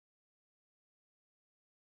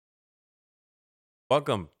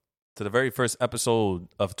Welcome to the very first episode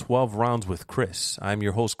of 12 Rounds with Chris. I'm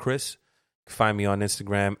your host, Chris. You can find me on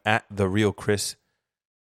Instagram at The Real Chris.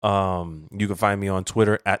 You can find me on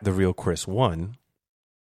Twitter at The Real Chris1.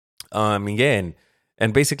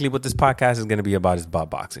 And basically what this podcast is going to be about is about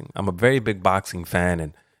boxing. I'm a very big boxing fan,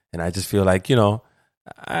 and I just feel like,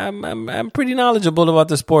 I'm pretty knowledgeable about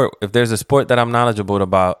the sport. If there's a sport that I'm knowledgeable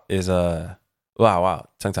about is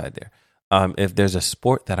tongue-tied there. If there's a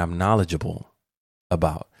sport that I'm knowledgeable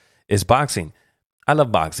about is boxing. I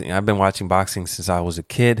love boxing. I've been watching boxing since I was a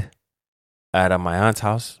kid at my aunt's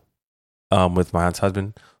house with my aunt's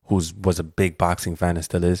husband, who was a big boxing fan and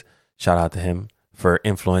still is. Shout out to him for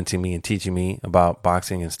influencing me and teaching me about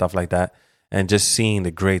boxing and stuff like that. And just seeing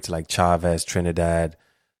the greats like Chavez, Trinidad,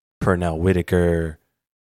 Pernell Whitaker.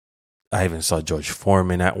 I even saw George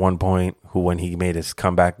Foreman at one point, who when he made his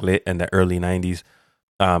comeback lit in the early 90s.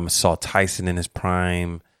 Saw Tyson in his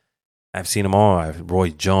prime. I've seen them all. Roy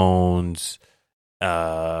Jones, you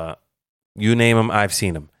name them, I've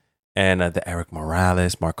seen them. And the Eric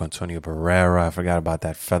Morales, Marco Antonio Barrera. I forgot about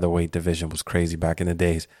that featherweight division. Was crazy back in the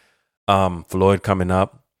days. Floyd coming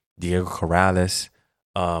up, Diego Corrales,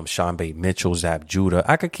 Sean Bay Mitchell, Zab Judah.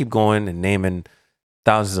 I could keep going and naming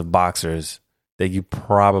thousands of boxers that you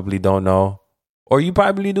probably don't know, or you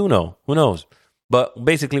probably do know. Who knows? But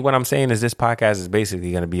basically what I'm saying is this podcast is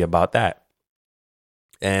basically going to be about that.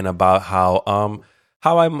 And about how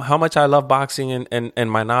much I love boxing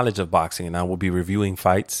and my knowledge of boxing. And I will be reviewing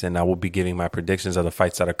fights, and I will be giving my predictions of the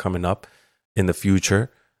fights that are coming up in the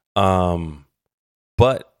future.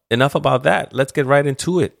 But enough about that. Let's get right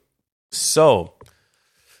into it. So,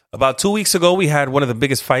 about 2 weeks ago, we had one of the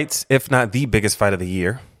biggest fights, if not the biggest fight of the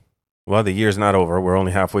year. Well, the year's not over. We're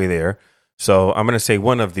only halfway there. So I'm going to say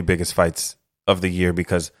one of the biggest fights of the year,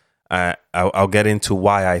 because I'll get into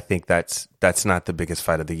why I think that's not the biggest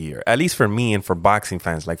fight of the year, at least for me and for boxing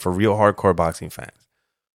fans, like for real hardcore boxing fans.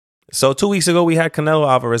 So 2 weeks ago, we had Canelo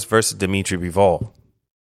Alvarez versus Dimitri Bivol.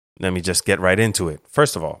 Let me just get right into it.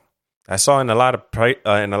 First of all, I saw in a lot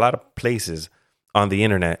of places on the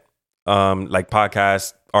internet, like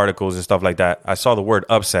podcasts, articles and stuff like that, I saw the word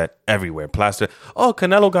upset everywhere.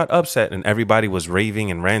 Canelo got upset, and everybody was raving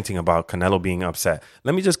and ranting about Canelo being upset.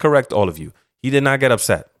 Let me just correct all of you. He did not get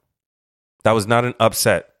upset. That was not an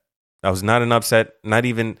upset. Not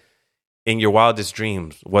even in your wildest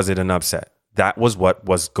dreams was it an upset. That was what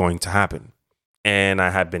was going to happen. And I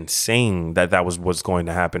had been saying that was what's going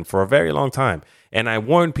to happen for a very long time. And I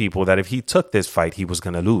warned people that if he took this fight, he was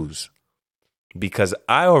going to lose. Because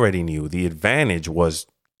I already knew the advantage was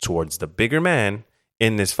towards the bigger man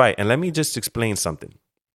in this fight. And let me just explain something.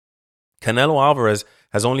 Canelo Alvarez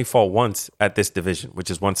has only fought once at this division, which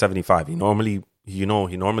is 175. He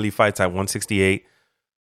normally fights at 168.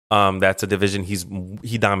 That's a division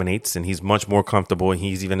he dominates, and he's much more comfortable, and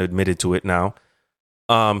he's even admitted to it now.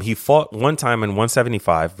 He fought one time in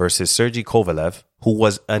 175 versus Sergey Kovalev, who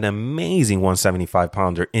was an amazing 175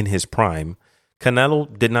 pounder in his prime.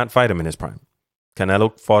 Canelo did not fight him in his prime.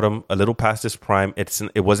 Canelo fought him a little past his prime.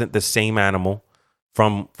 It wasn't the same animal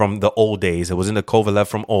from the old days. It wasn't the Kovalev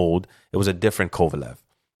from old. It was a different Kovalev.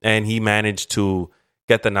 And he managed to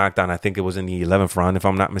get the knockdown. I think it was in the 11th round, if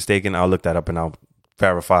I'm not mistaken. I'll look that up and I'll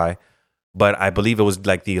verify. But I believe it was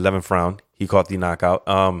like the 11th round. He caught the knockout.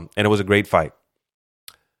 And it was a great fight.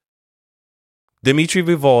 Dimitri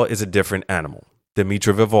Bivol is a different animal.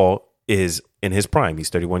 Dimitri Bivol is in his prime. He's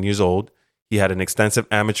 31 years old. He had an extensive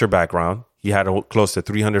amateur background. He had close to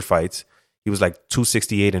 300 fights. He was like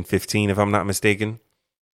 268-15, if I'm not mistaken.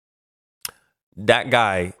 That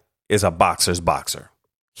guy is a boxer's boxer.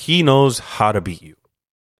 He knows how to beat you,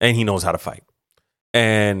 and he knows how to fight.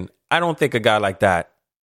 And I don't think a guy like that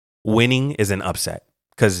winning is an upset,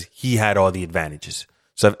 because he had all the advantages.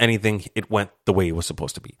 So if anything, it went the way it was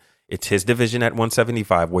supposed to be. It's his division at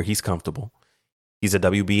 175 where he's comfortable. He's a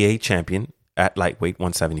WBA champion at lightweight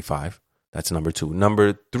 175. That's number 2.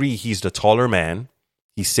 Number 3, he's the taller man.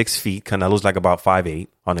 He's 6 feet. Canelo's like about 5'8"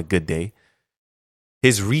 on a good day.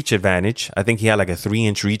 His reach advantage, I think he had like a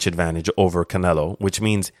 3-inch reach advantage over Canelo, which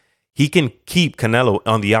means he can keep Canelo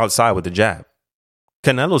on the outside with the jab.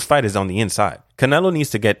 Canelo's fight is on the inside. Canelo needs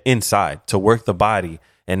to get inside to work the body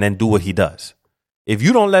and then do what he does. If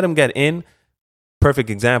you don't let him get in, perfect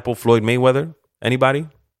example, Floyd Mayweather. Anybody?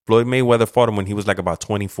 Floyd Mayweather fought him when he was like about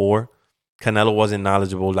 24. Canelo wasn't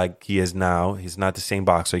knowledgeable like he is now. He's not the same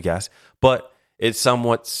boxer, yes, but it's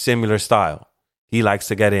somewhat similar style. He likes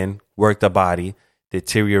to get in, work the body,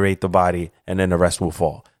 deteriorate the body, and then the rest will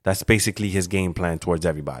fall. That's basically his game plan towards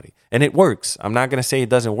everybody. And it works. I'm not going to say it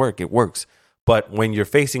doesn't work. It works. But when you're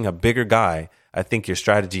facing a bigger guy, I think your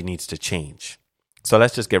strategy needs to change. So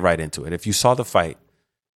let's just get right into it. If you saw the fight,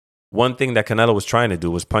 one thing that Canelo was trying to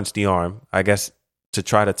do was punch the arm, I guess, to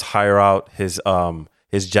try to tire out his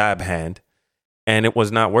jab hand, and it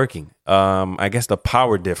was not working. I guess the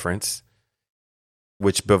power difference,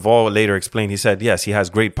 which Bivol later explained, he said, yes, he has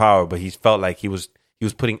great power, but he felt like he was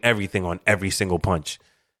putting everything on every single punch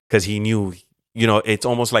because he knew, it's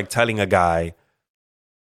almost like telling a guy,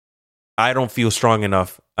 I don't feel strong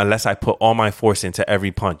enough unless I put all my force into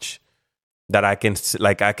every punch that I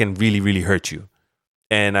can really, really hurt you.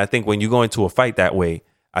 And I think when you go into a fight that way,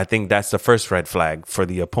 I think that's the first red flag for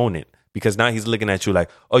the opponent, because now he's looking at you like,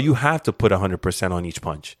 oh, you have to put 100% on each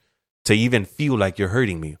punch to even feel like you're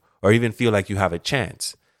hurting me or even feel like you have a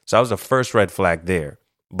chance. So that was the first red flag there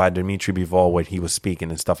by Dimitri Bivol when he was speaking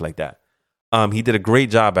and stuff like that. He did a great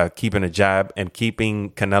job at keeping a jab and keeping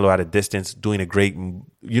Canelo at a distance, doing a great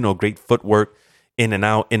footwork, in and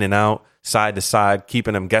out, side to side,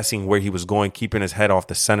 keeping him guessing where he was going, keeping his head off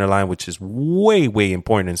the center line, which is way, way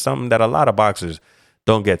important and something that a lot of boxers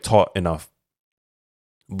don't get taught enough.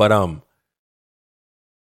 But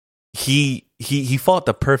he fought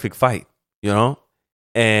the perfect fight,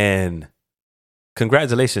 and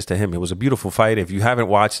congratulations to him. It was a beautiful fight. If you haven't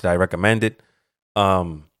watched it, I recommend it.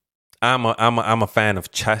 I'm a fan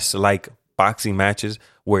of chess-like boxing matches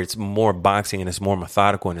where it's more boxing and it's more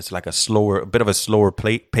methodical and it's like a bit of a slower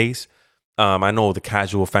pace. I know the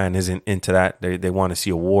casual fan isn't into that. They want to see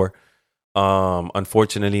a war.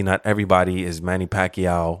 Unfortunately, not everybody is Manny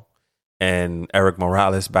Pacquiao and Eric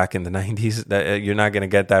Morales back in the 90s. That you're not going to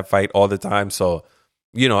get that fight all the time. So,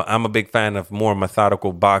 I'm a big fan of more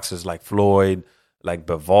methodical boxers like Floyd, like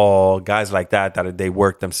Bivol, guys like that they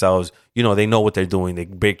work themselves. They know what they're doing. They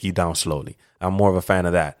break you down slowly. I'm more of a fan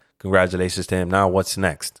of that. Congratulations to him. Now, what's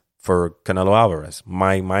next for Canelo Alvarez?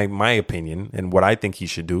 My opinion and what I think he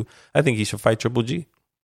should do. I think he should fight Triple G.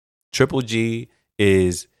 Triple G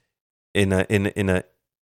is in a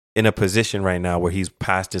position right now where he's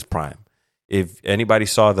past his prime. If anybody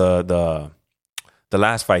saw the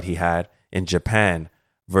last fight he had in Japan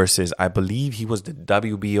versus, I believe he was the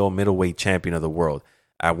WBO middleweight champion of the world.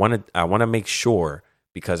 I want to make sure,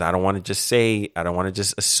 because I don't want to just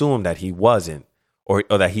assume that he wasn't, or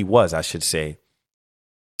that he was, I should say.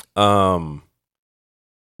 But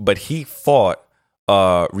he fought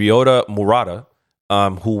Ryota Murata,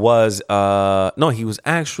 who was he was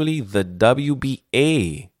actually the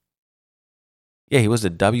WBA. Yeah, he was the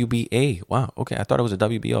WBA. Wow. Okay, I thought it was a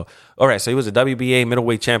WBO. All right, so he was a WBA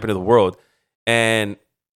middleweight champion of the world, and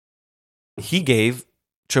he gave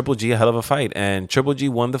Triple G a hell of a fight, and Triple G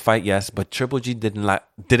won the fight, yes, but Triple G didn't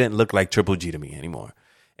look like Triple G to me anymore.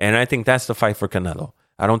 And I think that's the fight for Canelo.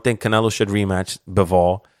 I don't think Canelo should rematch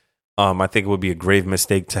Bivol. I think it would be a grave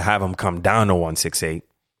mistake to have him come down to 168,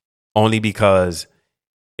 only because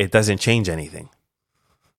it doesn't change anything.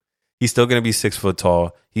 He's still going to be 6 foot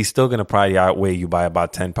tall. He's still going to probably outweigh you by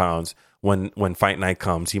about 10 pounds when fight night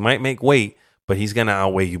comes. He might make weight, but he's going to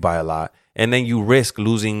outweigh you by a lot. And then you risk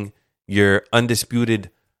losing your undisputed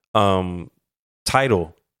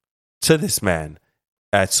title to this man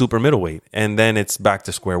at super middleweight, and then it's back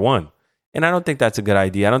to square one. And I don't think that's a good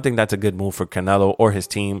idea. I don't think that's a good move for Canelo or his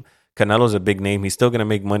team. Canelo's a big name. He's still going to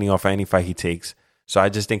make money off of any fight he takes. So I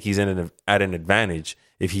just think he's at an advantage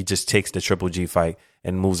if he just takes the Triple G fight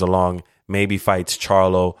and moves along, maybe fights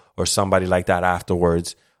Charlo or somebody like that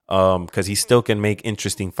afterwards, because he still can make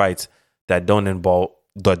interesting fights that don't involve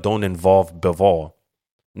Bivol.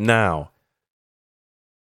 Now,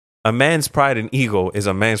 a man's pride and ego is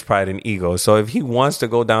a man's pride and ego. So if he wants to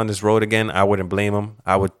go down this road again, I wouldn't blame him.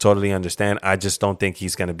 I would totally understand. I just don't think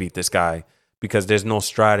he's going to beat this guy because there's no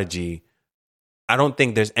strategy. I don't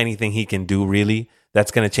think there's anything he can do really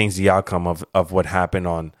that's going to change the outcome of what happened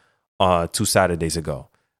on 2 Saturdays ago.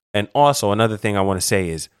 And also another thing I want to say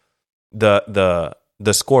is the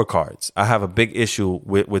scorecards. I have a big issue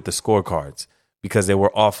with the scorecards because they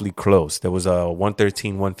were awfully close. There was a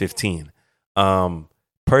 113-115.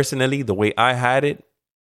 Personally, the way I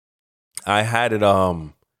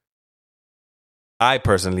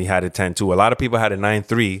personally had it 10-2. A lot of people had it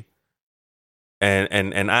 9-3.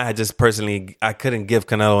 And I had just personally, I couldn't give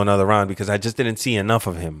Canelo another round because I just didn't see enough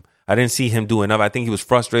of him. I didn't see him do enough. I think he was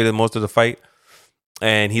frustrated most of the fight,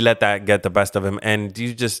 and he let that get the best of him. And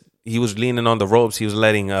he was leaning on the ropes. He was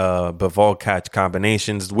letting Bivol catch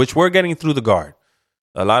combinations, which were getting through the guard.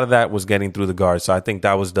 A lot of that was getting through the guard. So I think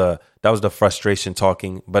that was the frustration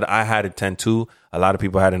talking. But I had it 10-2. A lot of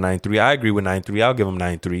people had it 9-3. I agree with 9-3. I'll give him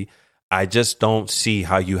 9-3. I just don't see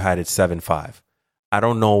how you had it 7-5. I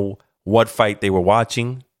don't know what fight they were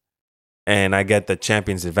watching. And I get the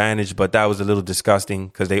champion's advantage, but that was a little disgusting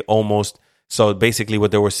because they almost... So basically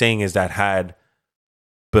what they were saying is that had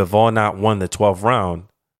Bivol not won the 12th round,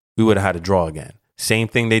 we would have had a draw again. Same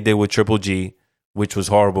thing they did with Triple G, which was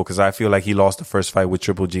horrible because I feel like he lost the first fight with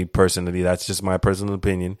Triple G personally. That's just my personal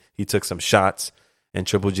opinion. He took some shots and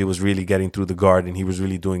Triple G was really getting through the guard and he was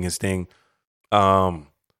really doing his thing.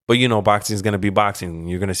 But, you know, boxing is going to be boxing.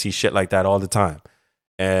 You're going to see shit like that all the time.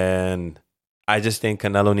 And I just think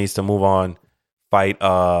Canelo needs to move on, fight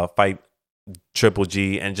Triple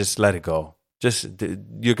G and just let it go.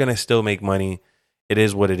 You're going to still make money. It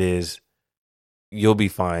is what it is. You'll be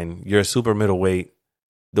fine. You're a super middleweight.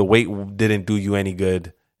 The weight didn't do you any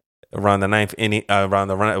good. Around the ninth inning,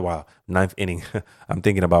 ninth inning. I'm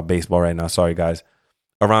thinking about baseball right now. Sorry, guys.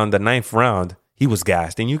 Around the ninth round, he was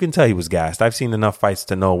gassed. And you can tell he was gassed. I've seen enough fights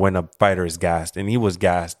to know when a fighter is gassed. And he was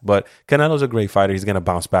gassed. But Canelo's a great fighter. He's going to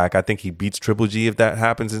bounce back. I think he beats Triple G if that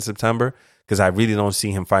happens in September. Because I really don't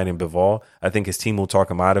see him fighting Bivol. I think his team will talk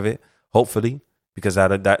him out of it. Hopefully. Because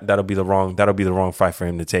that'll be the wrong fight for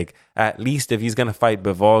him to take. At least if he's going to fight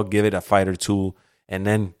Bivol, give it a fight or two. And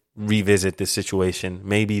then revisit this situation.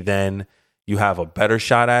 Maybe then you have a better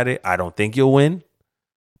shot at it. I don't think you'll win,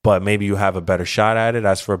 but maybe you have a better shot at it.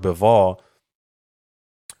 As for Bivol,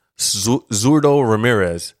 Zurdo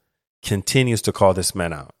Ramirez continues to call this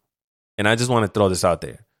man out. And I just want to throw this out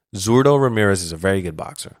there. Zurdo Ramirez is a very good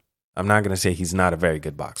boxer. I'm not going to say he's not a very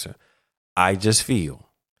good boxer. I just feel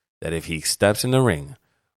that if he steps in the ring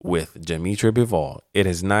with Dimitri Bivol, it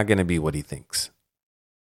is not going to be what he thinks.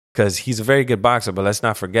 Because he's a very good boxer, but let's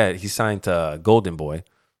not forget he signed to Golden Boy,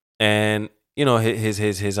 and you know his I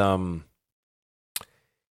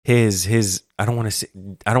don't want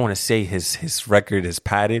to say his record is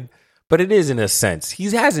padded, but it is in a sense.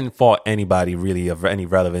 He hasn't fought anybody really of any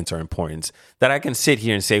relevance or importance that I can sit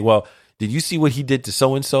here and say, well, did you see what he did to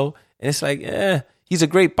so and so? And it's like, he's a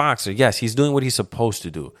great boxer. Yes, he's doing what he's supposed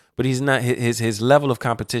to do, but he's not. His level of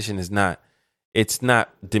competition is not. It's not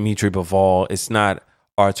Dimitri Bivol. It's not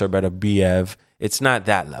Artur Beterbiev. It's not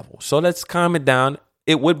that level. So let's calm it down.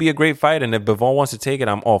 It would be a great fight, and if Bivol wants to take it,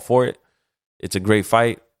 I'm all for it. It's a great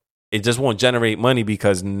fight. It just won't generate money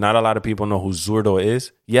because not a lot of people know who Zurdo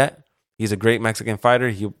is yet. He's a great Mexican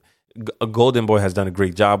fighter. A Golden Boy has done a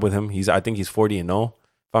great job with him. I think he's 40-0,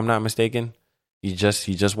 if I'm not mistaken. He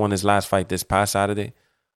just won his last fight this past Saturday.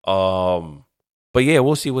 But yeah,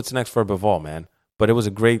 we'll see what's next for Bivol, man. But it was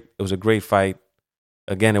a great fight.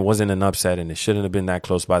 Again, it wasn't an upset, and it shouldn't have been that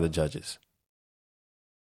close by the judges.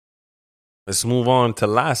 Let's move on to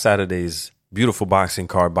last Saturday's beautiful boxing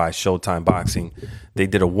card by Showtime Boxing. They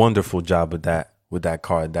did a wonderful job with that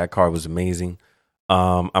card. That card was amazing.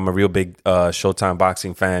 I'm a real big Showtime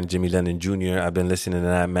Boxing fan, Jimmy Lennon Jr. I've been listening to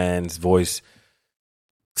that man's voice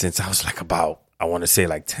since I was I want to say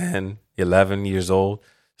 10, 11 years old.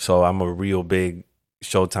 So I'm a real big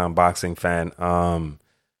Showtime Boxing fan.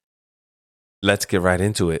 Let's get right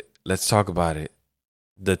into it. Let's talk about it.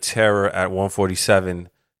 The terror at 147,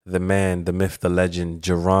 the man, the myth, the legend,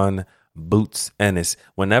 Jaron Boots Ennis.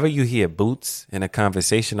 Whenever you hear Boots in a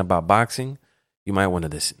conversation about boxing, you might want to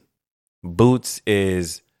listen. Boots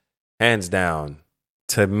is, hands down,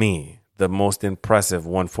 to me, the most impressive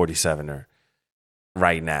 147er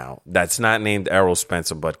right now. That's not named Errol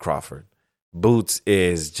Spence or Bud Crawford. Boots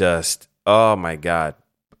is just, oh my God.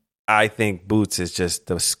 I think Boots is just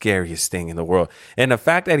the scariest thing in the world. And the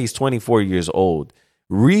fact that he's 24 years old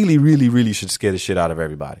really, really, really should scare the shit out of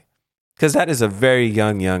everybody. Because that is a very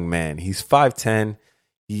young man. He's 5'10".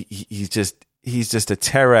 He's just a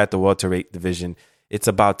terror at the welterweight division. It's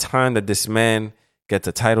about time that this man gets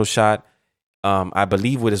a title shot. I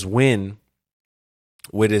believe with his win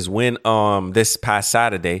this past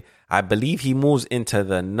Saturday, I believe he moves into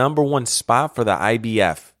the number 1 spot for the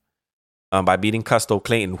IBF. By beating Custo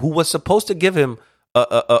Clayton, who was supposed to give him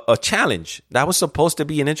a challenge. That was supposed to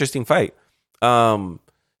be an interesting fight.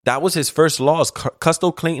 That was his first loss.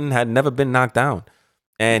 Custo Clayton had never been knocked down.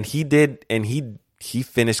 And he did, and he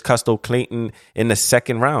finished Custo Clayton in the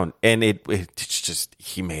second round. And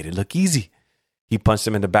he made it look easy. He punched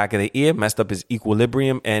him in the back of the ear, messed up his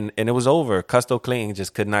equilibrium, and it was over. Custo Clayton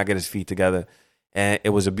just could not get his feet together. And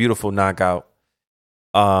it was a beautiful knockout.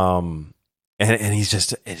 And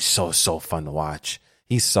it's so fun to watch.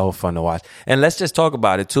 He's so fun to watch. And let's just talk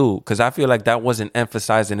about it too, because I feel like that wasn't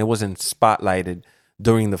emphasized and it wasn't spotlighted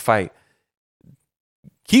during the fight.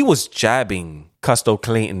 He was jabbing Custo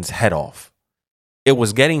Clayton's head off. It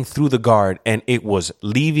was getting through the guard and it was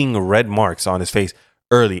leaving red marks on his face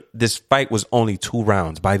early. This fight was only 2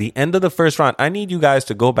 rounds. By the end of the first round, I need you guys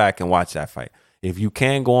to go back and watch that fight. If you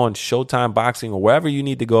can, go on Showtime Boxing or wherever you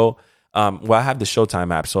need to go. I have the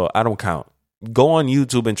Showtime app, so I don't count. Go on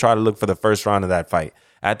YouTube and try to look for the first round of that fight.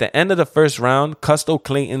 At the end of the first round, Custo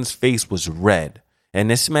Clayton's face was red. And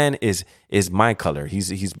this man is my color.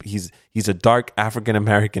 He's a dark African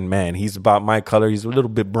American man. He's about my color. He's a little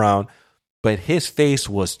bit brown, but his face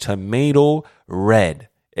was tomato red.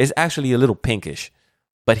 It's actually a little pinkish,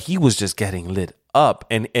 but he was just getting lit up,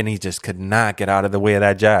 and he just could not get out of the way of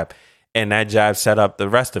that jab. And that jab set up the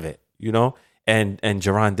rest of it, you know? And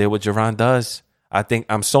Jaron did what Jaron does. I think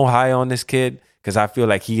I'm so high on this kid because I feel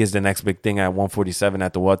like he is the next big thing at 147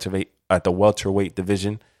 at the welterweight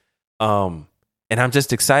division. And I'm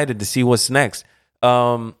just excited to see what's next.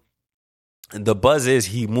 The buzz is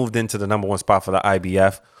he moved into the number one spot for the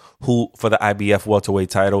IBF welterweight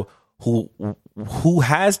title. Who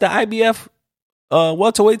has the IBF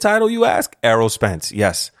welterweight title, you ask? Errol Spence.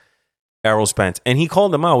 Yes, Errol Spence. And he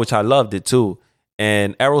called him out, which I loved it too.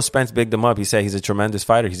 And Errol Spence bigged him up. He said he's a tremendous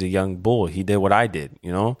fighter. He's a young bull. He did what I did,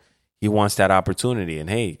 you know? He wants that opportunity. And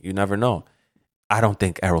hey, you never know. I don't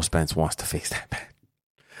think Errol Spence wants to face that man.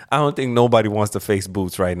 I don't think nobody wants to face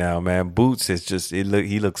Boots right now, man. Boots is just,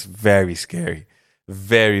 he looks very scary.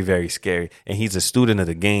 Very, very scary. And he's a student of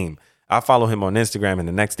the game. I follow him on Instagram, and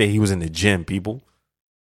the next day he was in the gym, people.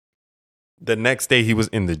 The next day he was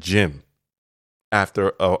in the gym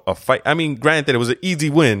after a fight. I mean, granted, it was an easy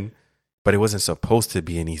win, but it wasn't supposed to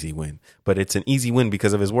be an easy win. But it's an easy win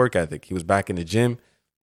because of his work ethic. He was back in the gym.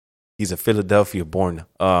 He's a Philadelphia-born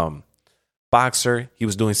boxer. He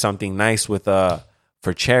was doing something nice with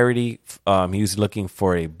for charity. He was looking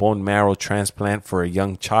for a bone marrow transplant for a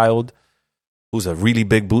young child who's a really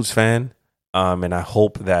big Boots fan. And I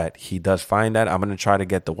hope that he does find that. I'm going to try to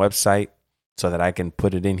get the website so that I can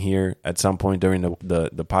put it in here at some point during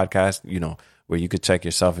the podcast, you know, where you could check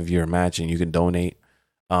yourself if you're a match and you can donate.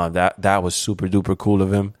 That was super duper cool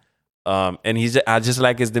of him. And I just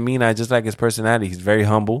like his demeanor. I just like his personality. He's very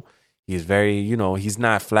humble. He's very, you know, he's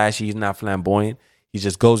not flashy. He's not flamboyant. He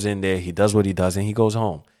just goes in there. He does what he does and he goes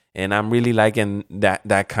home. And I'm really liking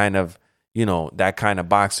that kind of, you know, that kind of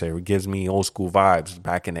boxer. It gives me old school vibes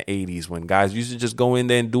back in the 80s when guys used to just go in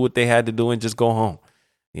there and do what they had to do and just go home.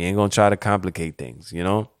 You ain't going to try to complicate things, you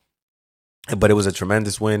know? But it was a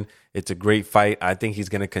tremendous win. It's a great fight. I think he's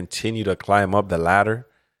going to continue to climb up the ladder.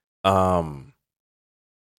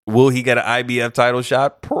 Will he get an IBF title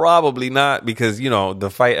shot? Probably not, because, you know, the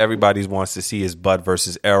fight everybody wants to see is Bud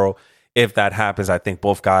versus Errol. If that happens, I think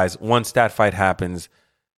both guys, once that fight happens,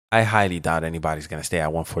 I highly doubt anybody's going to stay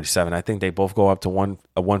at 147. I think they both go up to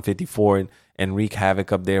 154 and wreak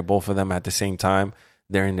havoc up there, both of them at the same time.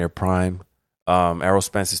 They're in their prime. Errol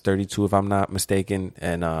Spence is 32, if I'm not mistaken,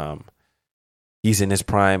 and he's in his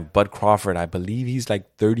prime. Bud Crawford, I believe he's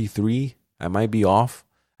like 33. I might be off.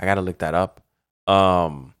 I got to look that up.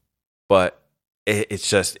 But it's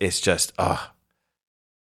just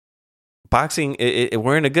boxing.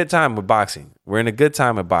 We're in a good time with boxing.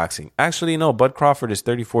 Actually, no, Bud Crawford is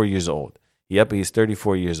 34 years old. Yep, he's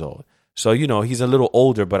 34 years old. So, you know, he's a little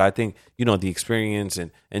older, but I think, you know, the experience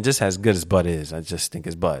and just as good as Bud is, I just think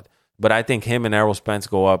is Bud. But I think him and Errol Spence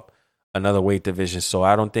go up another weight division. So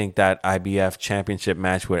I don't think that IBF championship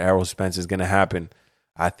match with Errol Spence is going to happen.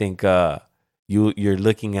 I think you're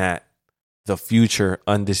looking at the future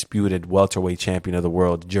undisputed welterweight champion of the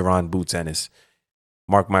world, Jaron Boots Ennis.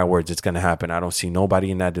 Mark my words, it's going to happen. I don't see nobody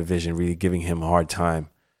in that division really giving him a hard time.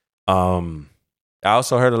 I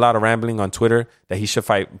also heard a lot of rambling on Twitter that he should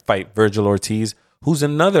fight Virgil Ortiz, who's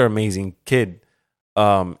another amazing kid.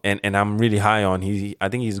 And I'm really high on. I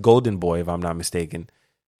think he's Golden Boy, if I'm not mistaken.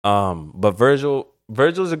 But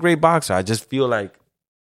Virgil's a great boxer. I just feel like,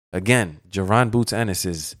 again, Jaron Boots Ennis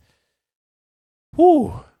is,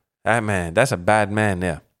 that man, that's a bad man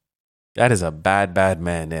there. That is a bad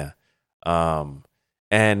man there.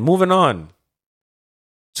 And moving on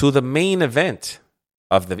to the main event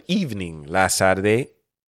of the evening last Saturday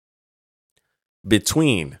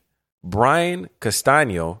between Brian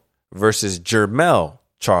Castaño versus Jermell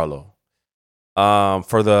Charlo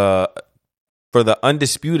for the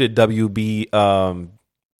undisputed WB the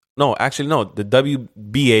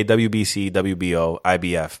WBA, WBC, WBO,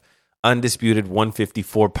 IBF undisputed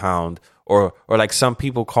 154 pound or like some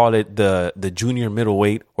people call it the junior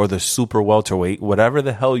middleweight or the super welterweight, whatever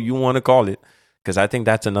the hell you want to call it, because I think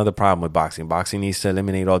that's another problem with boxing. Boxing needs to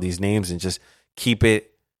eliminate all these names and just keep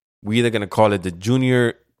it. We're either going to call it the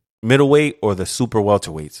junior middleweight or the super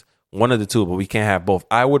welterweights. One of the two, but we can't have both.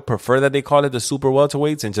 I would prefer that they call it the super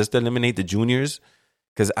welterweights and just eliminate the juniors,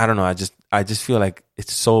 because I don't know. I just feel like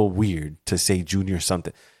it's so weird to say junior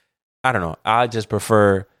something. I don't know. I just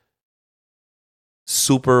prefer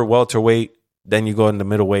super welterweight, then you go into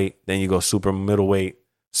middleweight, then you go super middleweight,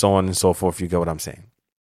 so on and so forth. You get what I'm saying.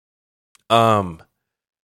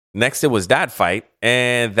 Next it was that fight,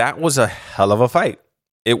 and that was a hell of a fight.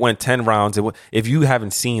 It went 10 rounds. If you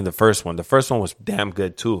haven't seen the first one was damn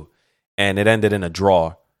good too. And it ended in a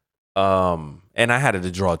draw. And I had it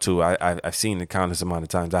a draw too. I've seen it countless amount of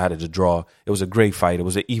times. I had it a draw. It was a great fight. It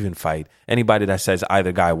was an even fight. Anybody that says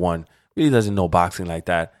either guy won really doesn't know boxing like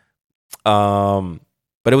that.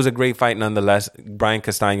 But it was a great fight nonetheless. Brian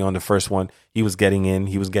Castaño on the first one, he was getting in.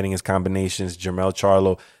 He was getting his combinations. Jermell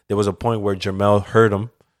Charlo, there was a point where Jermell hurt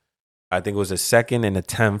him. I think it was a second and a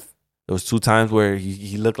 10th. There was 2 times where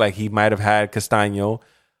he looked like he might have had Castaño.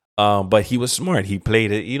 But he was smart. He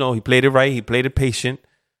played it, he played it right. He played it patient.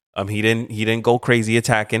 He didn't go crazy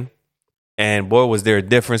attacking. And boy, was there a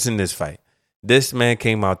difference in this fight. This man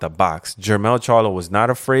came out the box. Jermell Charlo was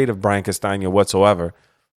not afraid of Brian Castaño whatsoever.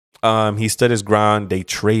 He stood his ground. They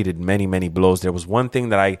traded many, many blows. There was one thing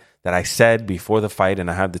that I said before the fight,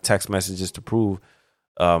 and I have the text messages to prove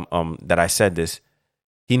that I said this.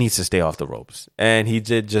 He needs to stay off the ropes. And he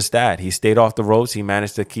did just that. He stayed off the ropes. He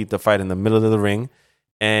managed to keep the fight in the middle of the ring.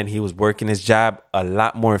 And he was working his jab a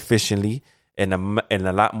lot more efficiently and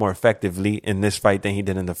a lot more effectively in this fight than he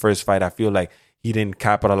did in the first fight. I feel like he didn't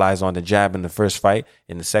capitalize on the jab in the first fight.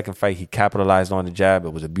 In the second fight, he capitalized on the jab.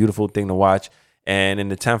 It was a beautiful thing to watch. And in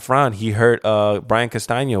the 10th round, he hurt Brian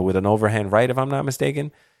Castaño with an overhand right, if I'm not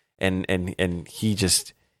mistaken. And he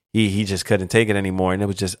just couldn't take it anymore. And it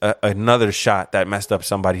was just another shot that messed up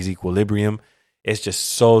somebody's equilibrium. It's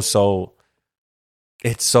just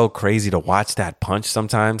it's so crazy to watch that punch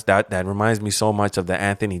sometimes. That reminds me so much of the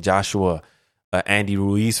Anthony Joshua, Andy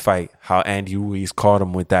Ruiz fight, how Andy Ruiz caught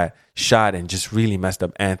him with that shot and just really messed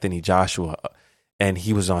up Anthony Joshua. And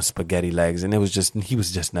he was on spaghetti legs, and he was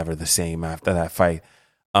just never the same after that fight.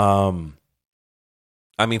 I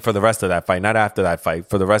mean, for the rest of that fight, not after that fight.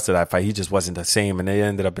 For the rest of that fight, he just wasn't the same, and they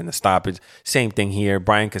ended up in a stoppage. Same thing here.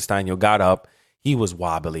 Brian Castaño got up. He was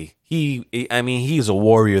wobbly. He's a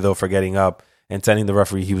warrior though for getting up and telling the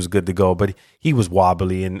referee he was good to go, but he was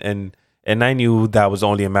wobbly, and I knew that was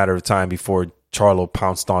only a matter of time before Charlo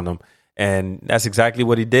pounced on him, and that's exactly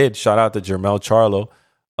what he did. Shout out to Jermell Charlo.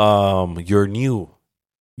 Your new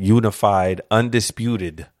unified,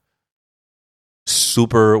 undisputed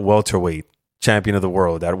super welterweight champion of the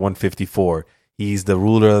world at 154. He's the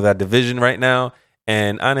ruler of that division right now.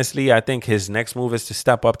 And honestly, I think his next move is to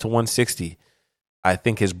step up to 160. I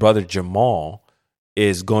think his brother Jamal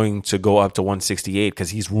is going to go up to 168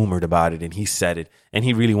 because he's rumored about it and he said it. And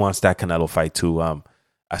he really wants that Canelo fight too.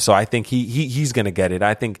 So I think he's going to get it.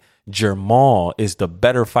 I think Jermall is the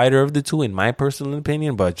better fighter of the two, in my personal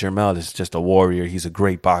opinion, but Jermall is just a warrior. He's a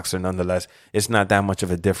great boxer nonetheless. It's not that much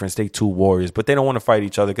of a difference. They two warriors, but they don't want to fight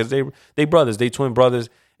each other because they brothers, they twin brothers,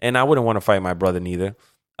 and I wouldn't want to fight my brother neither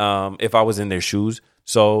if I was in their shoes.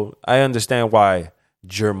 So I understand why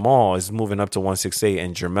Jermall is moving up to 168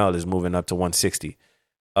 and Jermall is moving up to 160.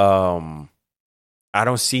 I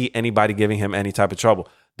don't see anybody giving him any type of trouble.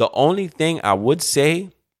 The only thing I would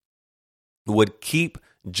say would keep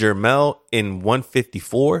Jermell in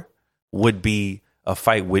 154 would be a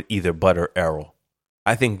fight with either Bud or Errol.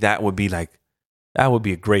 I think that would be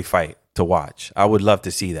a great fight to watch. I would love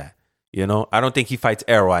to see that. I don't think he fights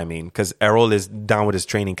Errol, because Errol is down with his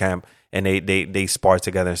training camp and they spar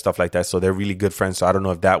together and stuff like that. So they're really good friends. So I don't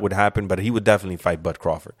know if that would happen, but he would definitely fight Bud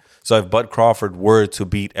Crawford. So if Bud Crawford were to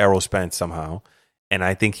beat Errol Spence somehow, and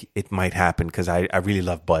I think it might happen because I really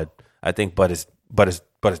love Bud. I think Bud is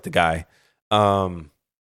the guy.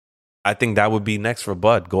 I think that would be next for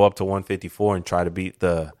Bud. Go up to 154 and try to beat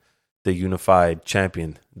the unified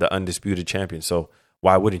champion, the undisputed champion. So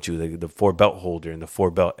why wouldn't you? The 4-belt holder in the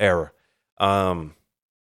 4-belt era.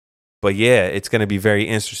 But yeah, it's going to be very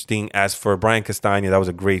interesting. As for Brian Castaño, that was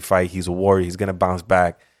a great fight. He's a warrior. He's going to bounce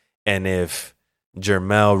back. And if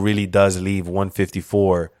Jermell really does leave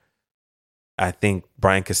 154, I think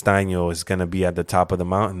Brian Castaño is going to be at the top of the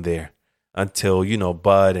mountain there until,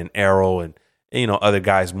 Bud and Errol and other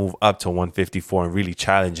guys move up to 154 and really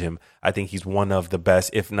challenge him. I think he's one of the best,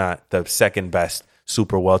 if not the second best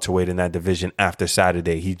super welterweight in that division after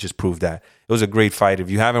Saturday. He just proved that. It was a great fight. If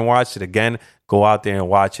you haven't watched it, again, go out there and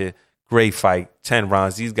watch it. Great fight. 10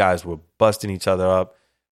 rounds. These guys were busting each other up.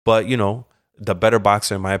 But, the better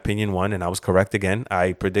boxer, in my opinion, won, and I was correct again.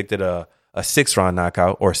 I predicted a 6-round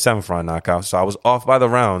knockout or a 7th-round knockout, so I was off by the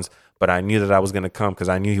rounds, but I knew that I was going to come because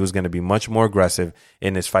I knew he was going to be much more aggressive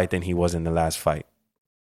in this fight than he was in the last fight.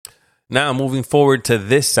 Now, moving forward to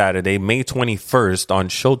this Saturday, May 21st on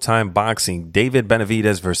Showtime Boxing, David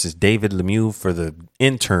Benavidez versus David Lemieux for the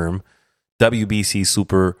interim WBC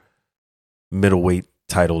Super Middleweight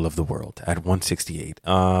title of the world at 168.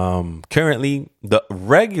 Currently, the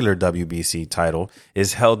regular WBC title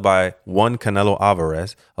is held by one Canelo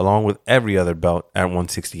Alvarez, along with every other belt at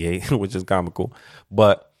 168, which is comical.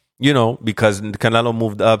 But, you know, because Canelo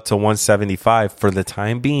moved up to 175 for the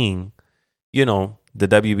time being, you know, the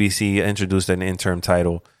WBC introduced an interim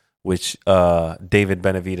title, which David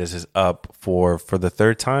Benavidez is up for the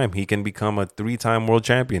third time. He can become a 3-time world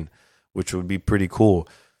champion, which would be pretty cool.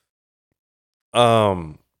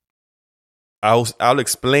 I'll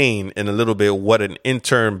explain in a little bit what an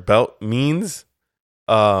interim belt means.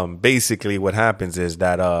 Basically what happens is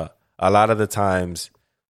that a lot of the times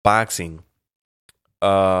boxing,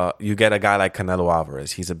 you get a guy like Canelo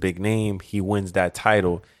Alvarez. He's a big name. He wins that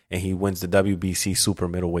title and he wins the WBC super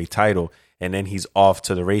middleweight title, and then he's off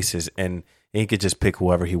to the races, and he could just pick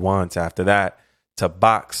whoever he wants after that to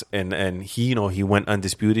box. And he, you know, he went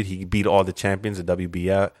undisputed. He beat all the champions, the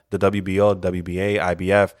WBO, WBA,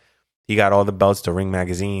 IBF. He got all the belts, to Ring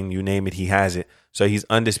Magazine, you name it, he has it. So he's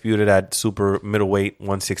undisputed at super middleweight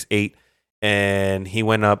 168, and he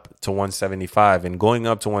went up to 175. And going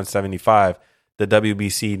up to 175, the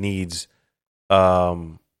WBC needs,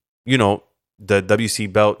 you know, the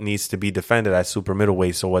WC belt needs to be defended at super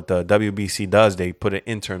middleweight. So what the WBC does, they put an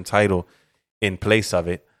interim title in place of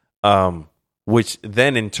it, which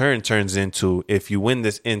then in turn turns into, if you win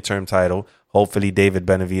this interim title, hopefully David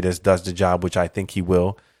Benavidez does the job, which I think he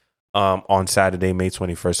will, on Saturday, May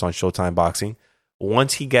 21st on Showtime Boxing.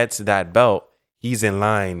 Once he gets that belt, he's in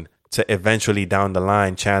line to eventually down the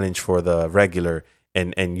line challenge for the regular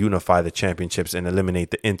and unify the championships and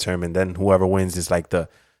eliminate the interim. And then whoever wins is like the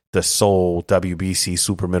sole WBC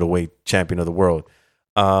super middleweight champion of the world,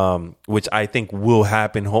 which I think will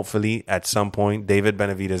happen hopefully at some point. David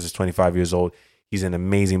Benavidez is 25 years old. He's an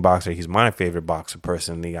amazing boxer. He's my favorite boxer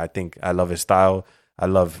personally. I love his style. I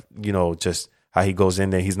love, you know, just how he goes in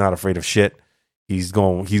there. He's not afraid of shit. He's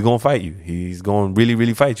going to fight you. He's going to really,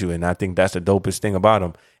 really fight you. And I think that's the dopest thing about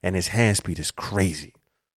him. And his hand speed is crazy.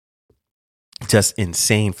 Just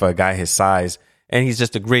insane for a guy his size. And he's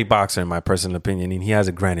just a great boxer in my personal opinion. And he has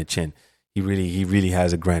a granite chin. He really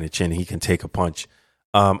has a granite chin. He can take a punch.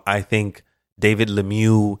 I think David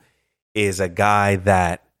Lemieux is a guy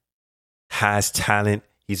that has talent.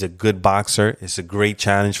 He's a good boxer. It's a great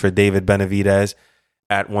challenge for David Benavidez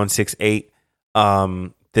at 168.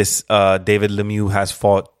 This David Lemieux has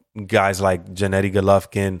fought guys like Gennady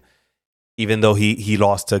Golovkin, even though he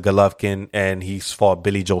lost to Golovkin, and he's fought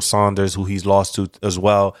Billy Joe Saunders, who he's lost to as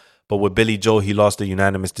well. But with Billy Joe, he lost a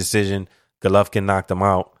unanimous decision. Golovkin knocked him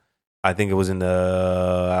out. I think it was in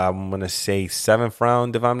the, I'm going to say 7th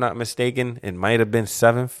round, if I'm not mistaken. It might have been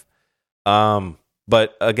 7th.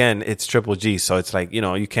 But again, it's Triple G. So it's like, you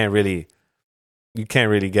know, you can't really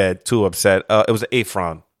get too upset. It was the 8th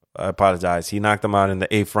round. I apologize. He knocked him out in the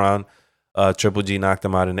 8th round. Triple G knocked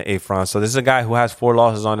him out in the 8th round. So this is a guy who has 4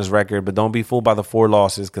 losses on his record, but don't be fooled by the 4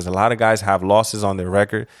 losses, because a lot of guys have losses on their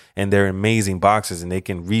record and they're amazing boxers and they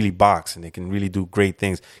can really box and they can really do great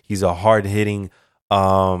things. He's a hard-hitting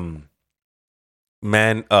a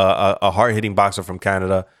hard-hitting boxer from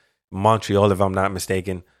Canada, Montreal, if I'm not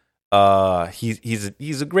mistaken.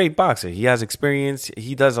 He's a great boxer. He has experience.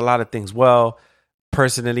 He does a lot of things well.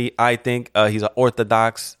 Personally, I think he's an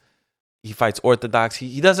orthodox. He fights orthodox.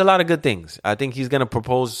 He does a lot of good things. I think he's going to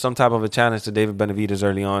propose some type of a challenge to David Benavidez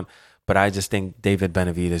early on, but I just think David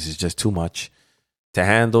Benavidez is just too much to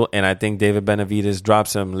handle, and I think David Benavidez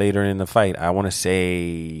drops him later in the fight. I want to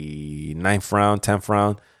say 9th round, 10th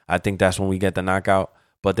round. I think that's when we get the knockout,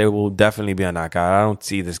 but there will definitely be a knockout. I don't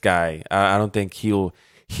see this guy. I don't think he'll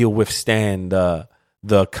withstand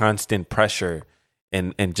the constant pressure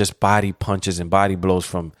and just body punches and body blows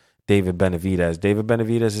from David Benavidez. David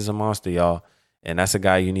Benavidez is a monster, y'all, and that's a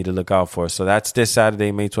guy you need to look out for. So that's this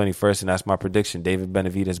Saturday, May 21st, and that's my prediction. David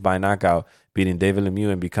Benavidez by knockout, beating David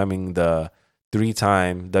Lemieux and becoming the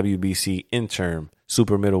 3-time WBC interim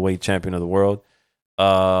super middleweight champion of the world.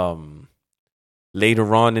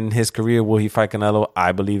 Later on in his career, will he fight Canelo?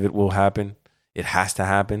 I believe it will happen. It has to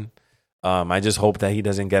happen. I just hope that he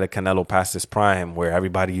doesn't get a Canelo past his prime, where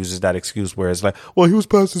everybody uses that excuse where it's like, well, he was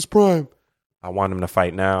past his prime. I want him to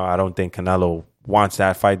fight now. I don't think Canelo wants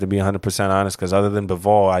that fight, to be 100% honest, because other than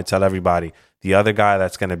Bivol, I tell everybody, the other guy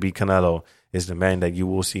that's going to beat Canelo is the man that you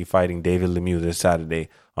will see fighting David Lemieux this Saturday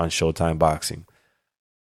on Showtime Boxing.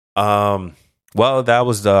 Well, that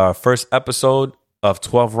was the first episode of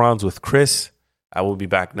 12 Rounds with Chris. I will be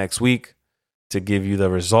back next week to give you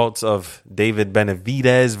the results of David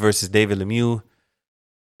Benavidez versus David Lemieux.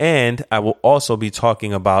 And I will also be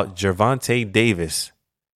talking about Gervonta Davis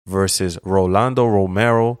versus Rolando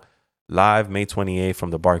Romero, live May 28th from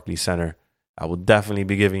the Barclays Center. I will definitely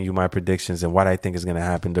be giving you my predictions and what I think is going to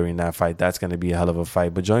happen during that fight. That's going to be a hell of a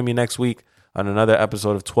fight. But join me next week on another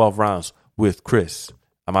episode of 12 Rounds with Chris.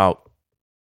 I'm out.